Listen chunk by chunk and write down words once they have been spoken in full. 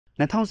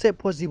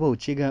2010ဖွဲ့စည်းပုံအ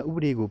ခြေခံဥပ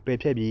ဒေကိုပယ်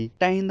ဖျက်ပြီး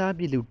တိုင်းရင်းသား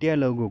ပြည်သူတရက်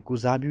လုံးကိုကု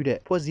စားပြုတဲ့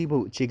ဖွဲ့စည်း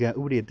ပုံအခြေခံ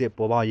ဥပဒေအသစ်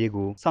ပေါ်ပေါက်ရေး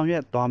ကိုဆောင်ရွ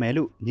က်သွားမယ်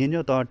လို့ညီညွ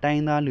တ်သောတိုင်းရ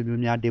င်းသားလူ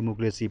မျိုးများဒီမိုက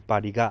ရေစီပါ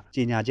တီက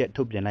ကြေညာချက်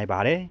ထုတ်ပြန်လိုက်ပါ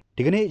တယ်။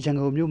ဒီကနေ့ရန်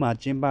ကုန်မြို့မှာ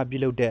ကျင်းပပြု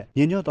လုပ်တဲ့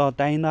ညီညွတ်သော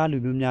တိုင်းရင်းသားလူ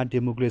မျိုးများဒီ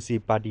မိုကရေစီ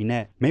ပါတီ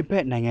နဲ့မိတ်ဖ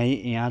က်နိုင်ငံ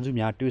ရေးအင်အားစု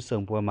များတွဲဆုံ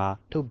ပွဲမှာ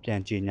ထုတ်ပြန်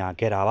ကြေညာ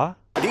ခဲ့တာပါ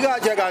။အဓိက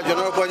အချက်ကကျွန်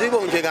တော်ဖွဲ့စည်း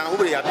ပုံအခြေခံဥ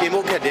ပဒေကပြင်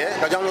ဖို့ခက်တယ်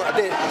။ဒါကြောင့်လို့အ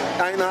သစ်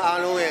တိုင်းသား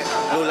အားလုံးရဲ့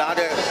လိုလား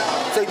တဲ့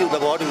စိတ်တူသ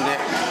ဘောတူနဲ့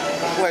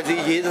ဖွဲ့စ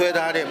ည်းရေးဆွဲ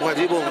ထားတဲ့ဖွဲ့စ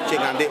ည်းပုံအခြေ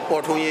ခံတဲ့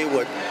ပေါ်ထွန်းရေး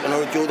ကိုကျွန်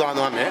တော်တို့ကြိုးစား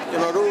သွားမယ်။ကျွ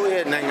န်တော်တို့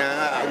ရဲ့နိုင်ငံ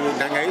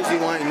ကနိုင်ငံရေး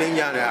စီးပွားရေးနှိမ့်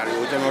ကြတဲ့အားတွေ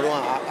ကိုကျွန်တော်တို့က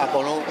အကု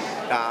န်လုံး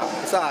ဒါ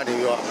အစအ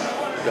ပြီးတော့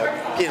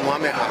ပြင်သွား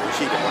မယ်အား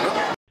ရှိတယ်ပေါ့နော်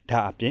။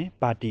ဒါအပြင်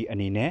ပါတီအ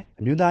နေနဲ့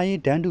အမျိုးသားရေး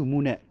တန်းတူမှု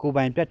နဲ့ကိုယ်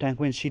ပိုင်ပြဋ္ဌာန်း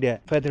ခွင့်ရှိတဲ့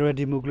Federal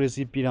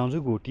Democracy ပြည်ထောင်စု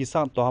ကိုတည်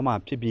ဆောက်သွားမှာ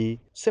ဖြစ်ပြီး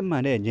စစ်မှ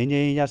န်တဲ့ငြိမ်းချ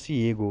မ်းရေးရရှိ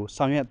ရေးကို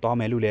ဆောင်ရွက်သွား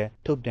မယ်လို့လည်း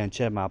ထုတ်ပြန်ချ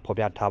က်မှာဖော်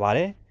ပြထားပါတ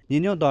ယ်။ညီ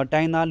ညွတ်သော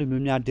တိုင်းသားလူ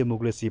မျိုးများဒီမို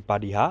ကရေစီပါ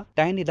တီဟာ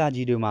တိုင်းဒေသ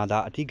ကြီးတွေမှာသာ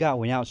အထူး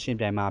ဝင်ရောက်ရှင်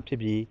ပြိုင်မှာဖြစ်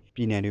ပြီးပြ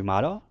ည်내တွေမှာ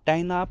တော့တို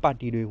င်းသားပါ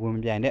တီတွေဝင်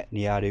ပြိုင်တဲ့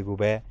နေရာတွေကို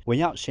ပဲဝင်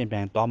ရောက်ရှင်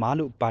ပြိုင်သွားမှာ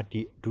လို့ပါ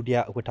တီဒုတိယ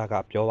ဥက္ကဋ္ဌက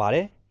ပြောပါတ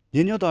ယ်။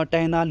ညီညွတ်သော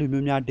တိုင်းသားလူ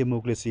မျိုးများဒီမို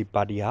ကရေစီ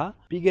ပါတီဟာ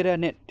ပြီးခဲ့တဲ့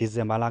နှစ်ဒီဇ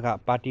င်ဘာလက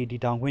ပါတီတ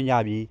ည်ထောင်ခွင့်ရ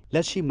ပြီးလ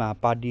က်ရှိမှာ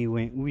ပါတီဝ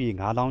င်ဥယျာဉ်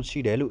 9000 ရှိ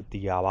တယ်လို့သိ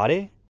ရပါတ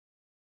ယ်။